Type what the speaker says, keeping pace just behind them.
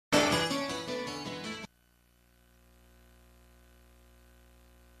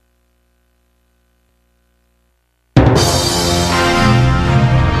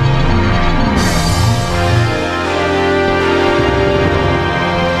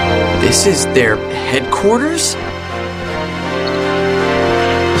This is their headquarters?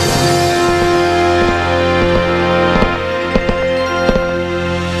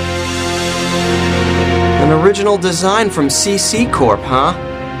 An original design from CC Corp, huh?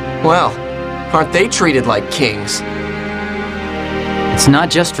 Well, aren't they treated like kings? It's not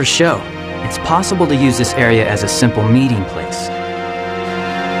just for show. It's possible to use this area as a simple meeting place.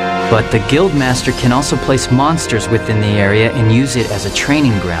 But the Guildmaster can also place monsters within the area and use it as a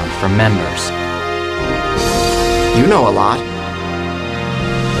training ground for members. You know a lot.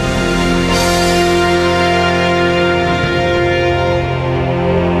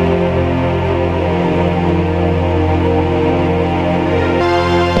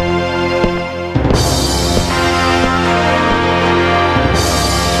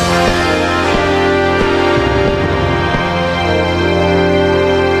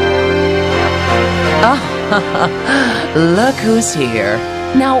 Look who's here.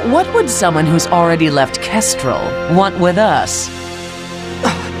 Now, what would someone who's already left Kestral want with us?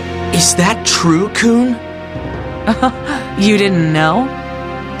 Is that true, Coon? You didn't know?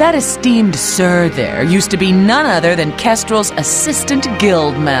 That esteemed sir there used to be none other than Kestral's assistant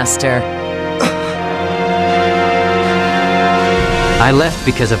guildmaster. I left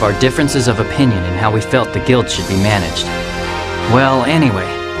because of our differences of opinion in how we felt the guild should be managed. Well, anyway.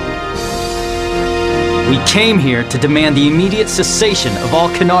 We came here to demand the immediate cessation of all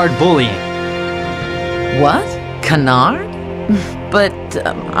canard bullying. What? Canard? But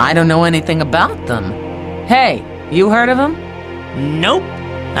I don't know anything about them. Hey, you heard of them? Nope,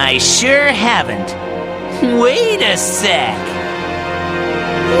 I sure haven't. Wait a sec.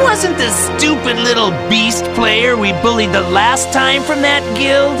 Wasn't the stupid little beast player we bullied the last time from that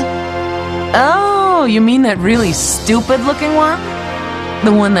guild? Oh, you mean that really stupid-looking one?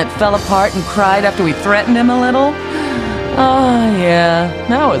 The one that fell apart and cried after we threatened him a little? Oh, yeah,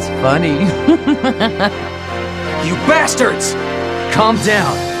 that was funny. You bastards! Calm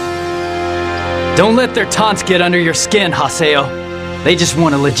down. Don't let their taunts get under your skin, Haseo. They just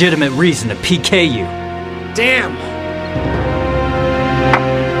want a legitimate reason to PK you. Damn!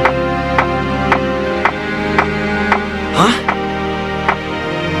 Huh?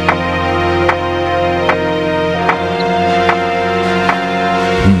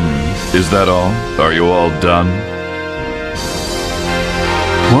 Is that all? Are you all done?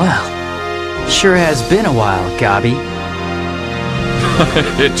 Well, sure has been a while, Gabi.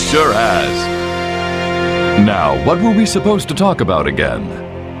 It sure has. Now, what were we supposed to talk about again?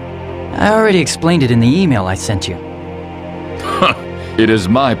 I already explained it in the email I sent you. It is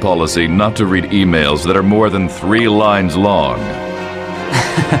my policy not to read emails that are more than 3 lines long.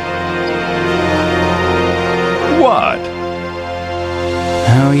 What?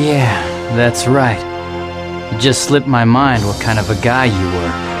 Oh yeah, that's right. It just slipped my mind what kind of a guy you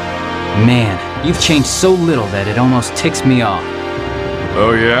were. Man, you've changed so little that it almost ticks me off.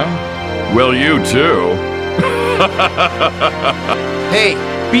 Oh yeah? Well, you too. Hey,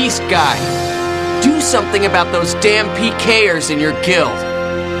 beast guy. Do something about those damn PKers in your guild.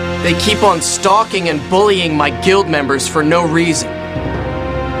 They keep on stalking and bullying my guild members for no reason.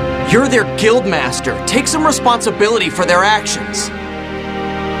 You're their guildmaster. Take some responsibility for their actions.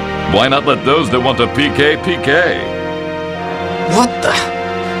 Why not let those that want to PK, PK? What the?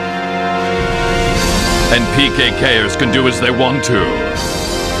 And PKKers can do as they want to.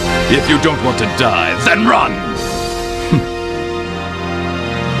 If you don't want to die, then run!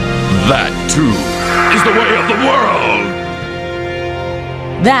 That, too, is the way of the world!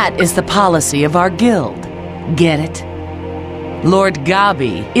 That is the policy of our guild. Get it? Lord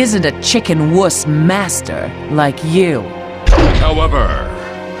Gabi isn't a chicken wuss master like you. However...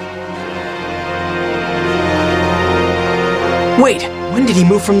 Wait, when did he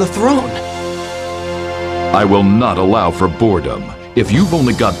move from the throne? I will not allow for boredom if you've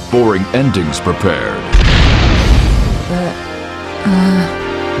only got boring endings prepared.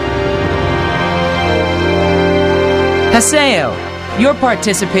 Haseo, you're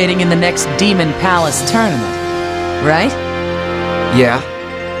participating in the next Demon Palace tournament, right? Yeah.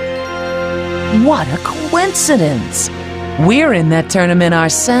 What a coincidence! We're in that tournament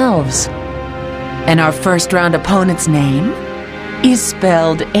ourselves. And our first round opponent's name is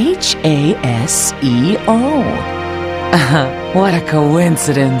spelled H-A-S-E-O. What a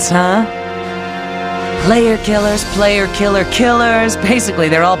coincidence, huh? Player killers, player killer killers. Basically,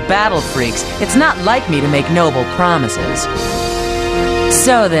 they're all battle freaks. It's not like me to make noble promises.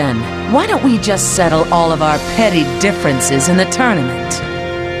 So then, why don't we just settle all of our petty differences in the tournament?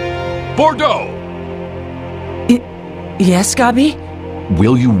 Bordeaux! Yes, Gabi?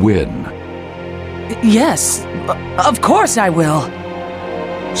 Will you win? Yes, of course I will.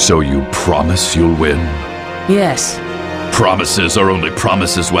 So you promise you'll win? Yes. Promises are only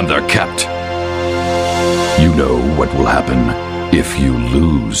promises when they're kept. You know what will happen if you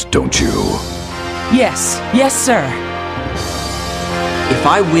lose, don't you? Yes. Yes, sir. If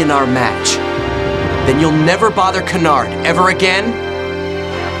I win our match, then you'll never bother Kennard ever again?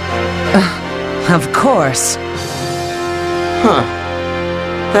 Of course. Huh.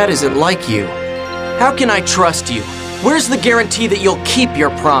 That isn't like you. How can I trust you? Where's the guarantee that you'll keep your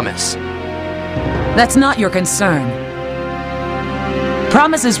promise? That's not your concern.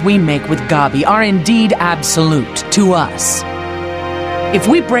 Promises we make with Gabi are indeed absolute to us. If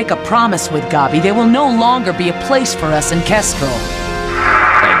we break a promise with Gabi, there will no longer be a place for us in Kestral.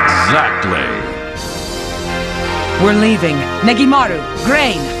 Exactly. We're leaving. Negimaru,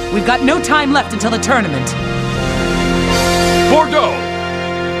 Grain, we've got no time left until the tournament. Bordeaux!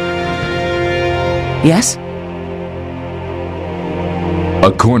 Yes?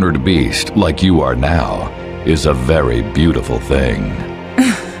 A cornered beast like you are now is a very beautiful thing.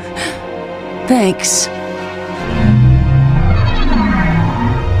 Thanks.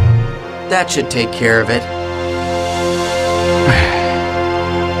 That should take care of it.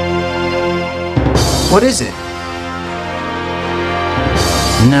 What is it?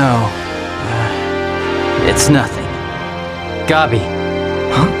 No. It's nothing. Gabi.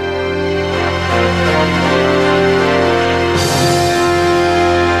 Huh?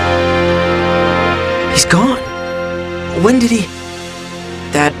 He's gone. When did he...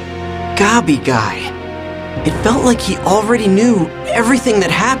 That Gabi guy. It felt like he already knew everything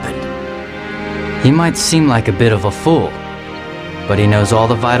that happened. He might seem like a bit of a fool, but he knows all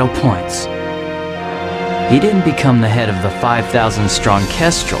the vital points. He didn't become the head of the 5,000-strong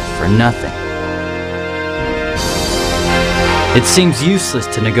Kestral for nothing. It seems useless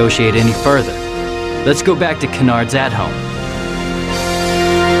to negotiate any further. Let's go back to Kennard's at home.